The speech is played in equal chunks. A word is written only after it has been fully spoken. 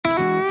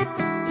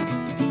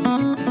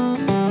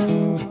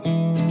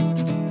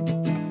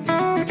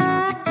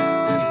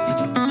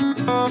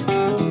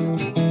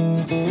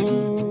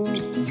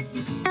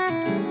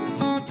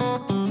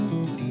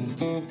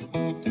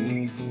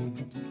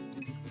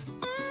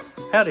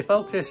Howdy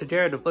folks, this is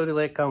Jared of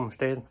Fluty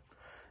Homestead,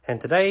 and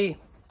today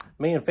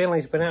me and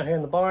Finley's been out here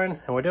in the barn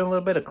and we're doing a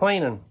little bit of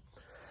cleaning.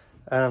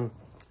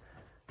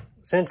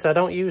 Since I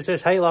don't use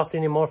this hayloft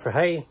anymore for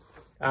hay,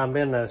 I've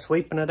been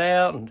sweeping it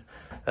out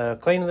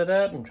and cleaning it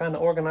up and trying to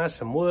organize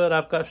some wood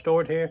I've got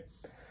stored here.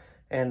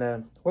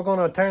 And we're going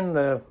to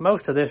turn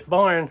most of this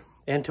barn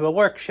into a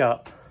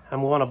workshop.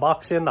 I'm going to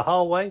box in the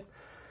hallway,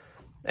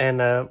 and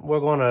we're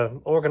going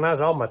to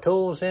organize all my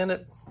tools in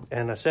it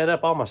and set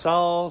up all my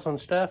saws and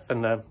stuff,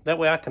 and that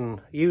way I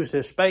can use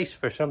this space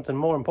for something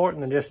more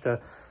important than just a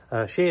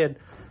shed.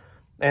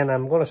 And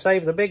I'm going to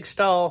save the big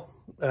stall,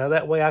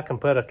 that way I can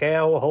put a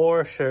cow, a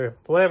horse, or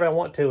whatever I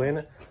want to in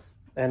it.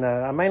 And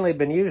I've mainly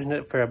been using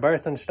it for a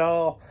birthing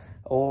stall,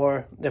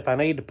 or if I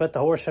need to put the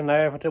horse in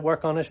there to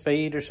work on his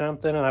feed or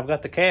something, and I've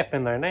got the calf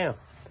in there now.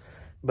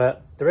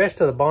 But the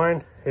rest of the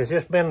barn has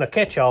just been a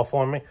catch-all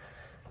for me.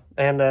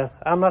 And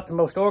I'm not the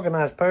most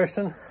organized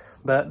person,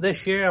 but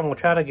this year I'm going to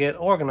try to get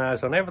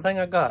organized on everything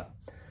I got.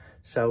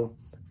 So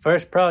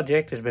first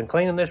project has been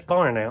cleaning this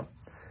barn out.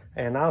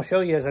 And I'll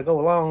show you as I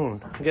go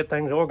along and get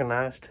things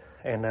organized.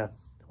 And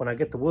when I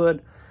get the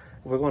wood,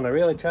 we're going to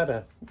really try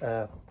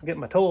to get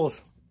my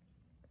tools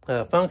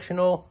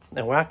functional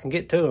and where I can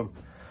get to them.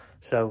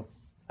 So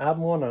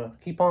I'm going to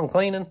keep on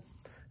cleaning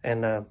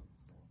and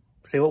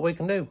see what we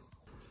can do.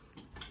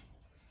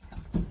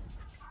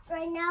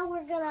 Right now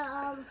we're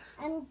gonna,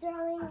 I'm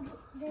throwing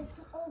this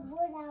old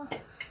wood out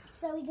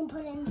so we can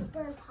put it in the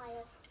burn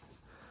pile.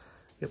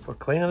 Yep, we're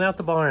cleaning out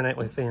the barn, ain't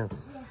we, Finn?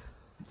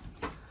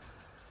 Yeah.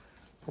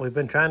 We've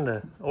been trying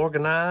to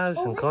organize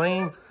and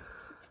clean.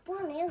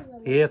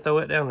 Yeah, throw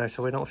it down there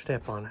so we don't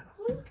step on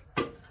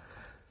it.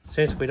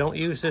 Since we don't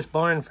use this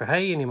barn for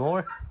hay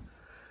anymore,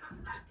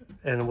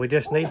 and we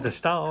just need the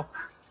stall,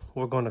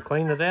 we're going to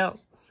clean it out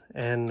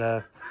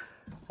and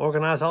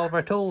organize all of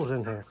our tools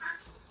in here.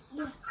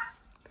 Yeah.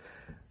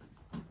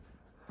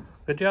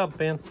 Good job,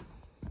 Ben.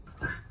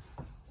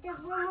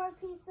 Just one more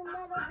piece of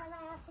metal that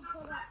I have to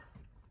put up.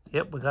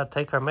 Yep, we got to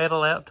take our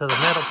metal out to the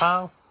metal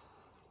pile.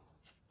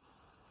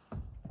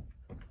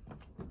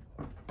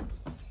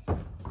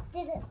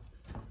 Did it?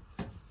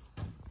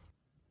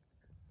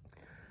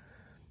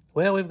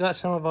 Well, we've got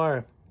some of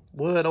our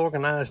wood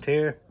organized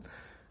here.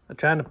 I'm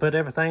trying to put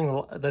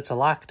everything that's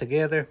alike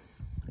together,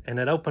 and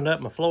it opened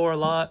up my floor a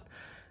lot,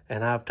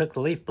 and I've took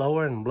the leaf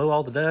blower and blew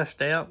all the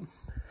dust out.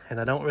 And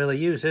I don't really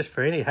use this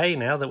for any hay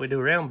now that we do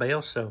round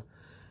bales, so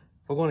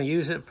we're going to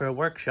use it for a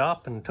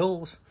workshop and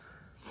tools.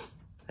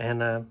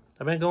 And I've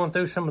been going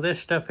through some of this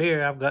stuff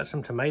here. I've got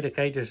some tomato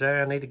cages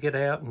there I need to get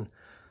out, and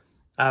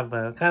I've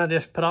kind of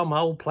just put all my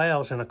old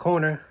plows in a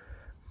corner,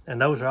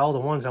 and those are all the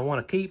ones I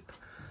want to keep.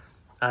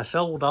 I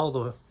sold all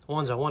the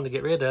ones I wanted to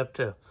get rid of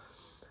to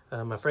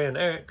my friend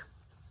Eric.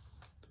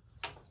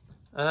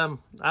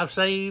 I've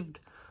saved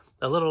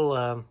a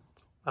little,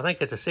 I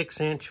think it's a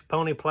 6-inch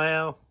pony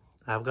plow.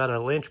 I've got a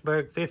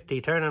Lynchburg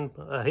 50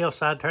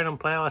 hillside turning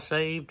plow I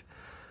saved.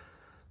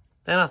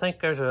 Then I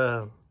think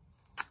there's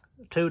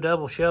 2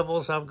 double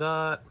shovels I've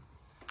got.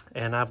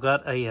 And I've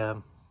got a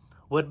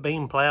wood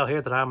beam plow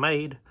here that I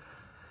made.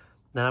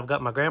 Then I've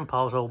got my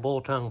grandpa's old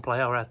bull tongue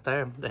plow right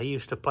there that he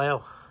used to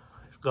plow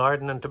his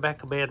garden and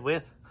tobacco bed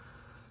with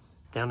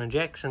down in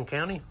Jackson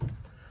County.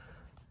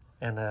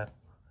 And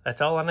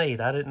that's all I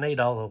need. I didn't need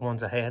all the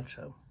ones I had,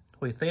 so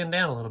we thinned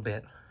down a little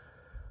bit.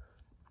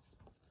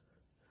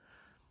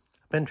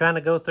 Been trying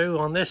to go through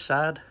on this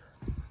side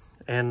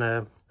and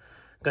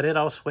got it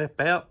all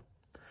swept out,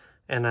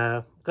 and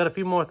got a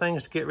few more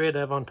things to get rid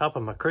of on top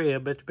of my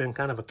crib. It's been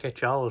kind of a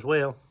catch-all as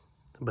well,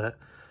 but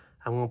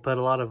I'm going to put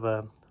a lot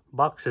of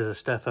boxes of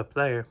stuff up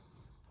there.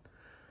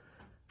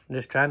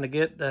 Just trying to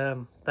get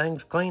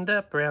things cleaned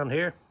up around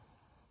here,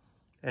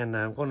 and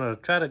I'm going to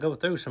try to go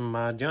through some of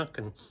my junk,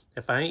 and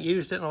if I ain't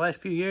used it in the last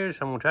few years,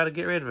 I'm going to try to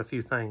get rid of a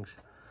few things.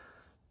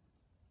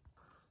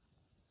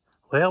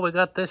 Well, we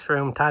got this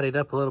room tidied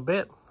up a little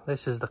bit.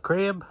 This is the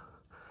crib.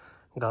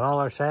 Got all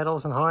our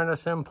saddles and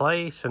harness in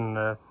place,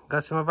 and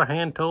got some of our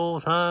hand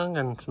tools hung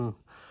and some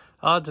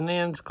odds and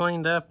ends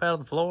cleaned up out of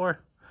the floor.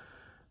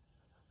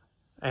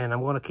 And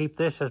I'm going to keep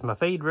this as my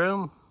feed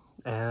room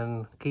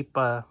and keep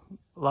a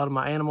lot of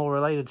my animal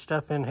related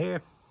stuff in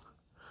here.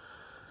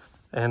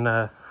 And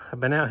I've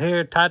been out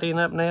here tidying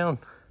up now.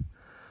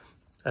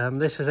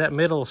 This is that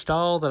middle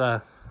stall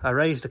that I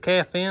raised a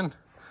calf in,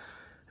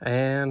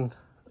 and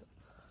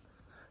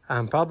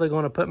I'm probably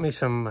going to put me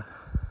some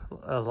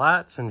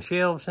lights and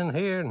shelves in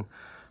here and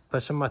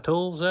put some of my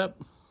tools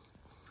up.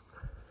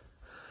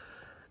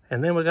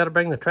 And then we got to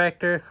bring the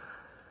tractor.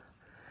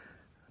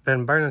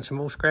 Been burning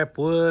some old scrap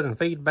wood and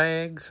feed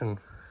bags, and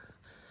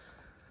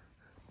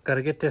got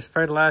to get this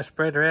fertilizer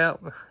spreader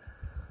out.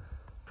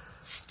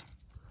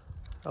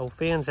 Old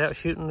Finn's out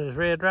shooting his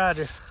Red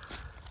Ryder.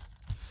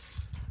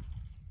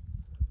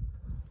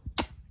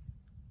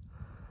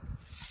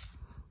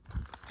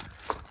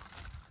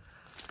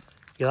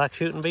 You like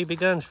shooting BB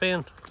guns,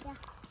 Finn? Yeah.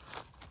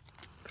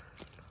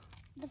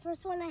 The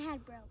first one I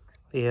had broke.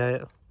 Yeah,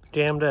 it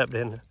jammed up,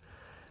 didn't it?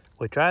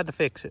 We tried to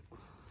fix it.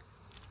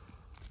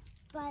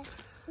 But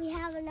we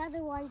have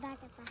another one back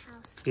at the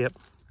house. Yep.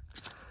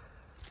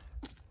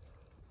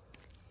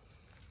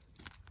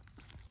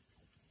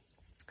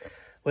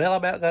 Well, I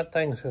about got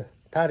things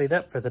tidied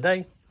up for the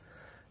day.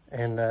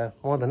 And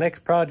one of the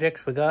next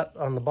projects we got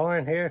on the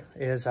barn here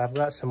is I've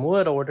got some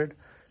wood ordered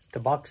to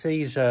box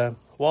these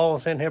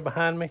walls in here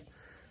behind me.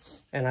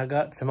 And I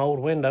got some old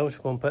windows.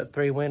 We're going to put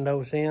 3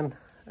 windows in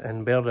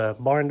and build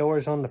barn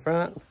doors on the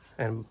front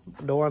and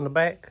door on the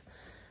back.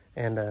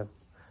 And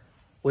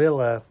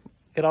we'll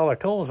get all our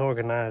tools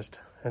organized.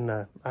 And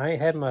I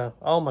ain't had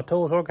all my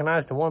tools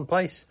organized in one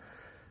place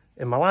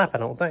in my life, I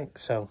don't think.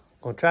 So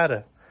I'm going to try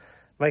to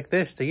make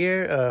this the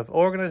year of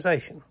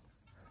organization.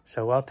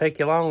 So I'll take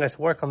you along as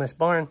we work on this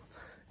barn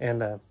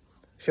and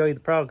show you the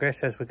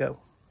progress as we go.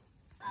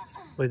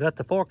 We got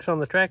the forks on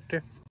the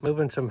tractor,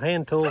 moving some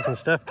hand tools and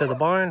stuff to the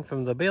barn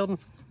from the building.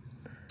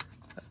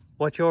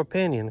 What's your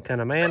opinion? Can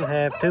a man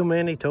have too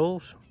many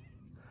tools?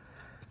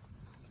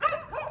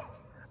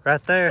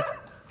 Right there,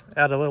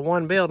 out of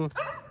one building,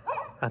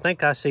 I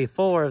think I see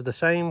 4 of the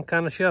same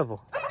kind of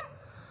shovel.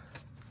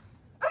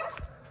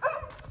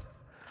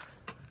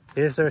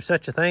 Is there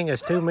such a thing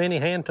as too many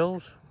hand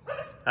tools?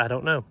 I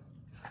don't know.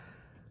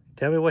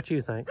 Tell me what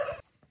you think.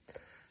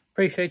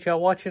 Appreciate y'all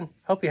watching.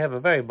 Hope you have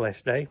a very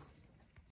blessed day.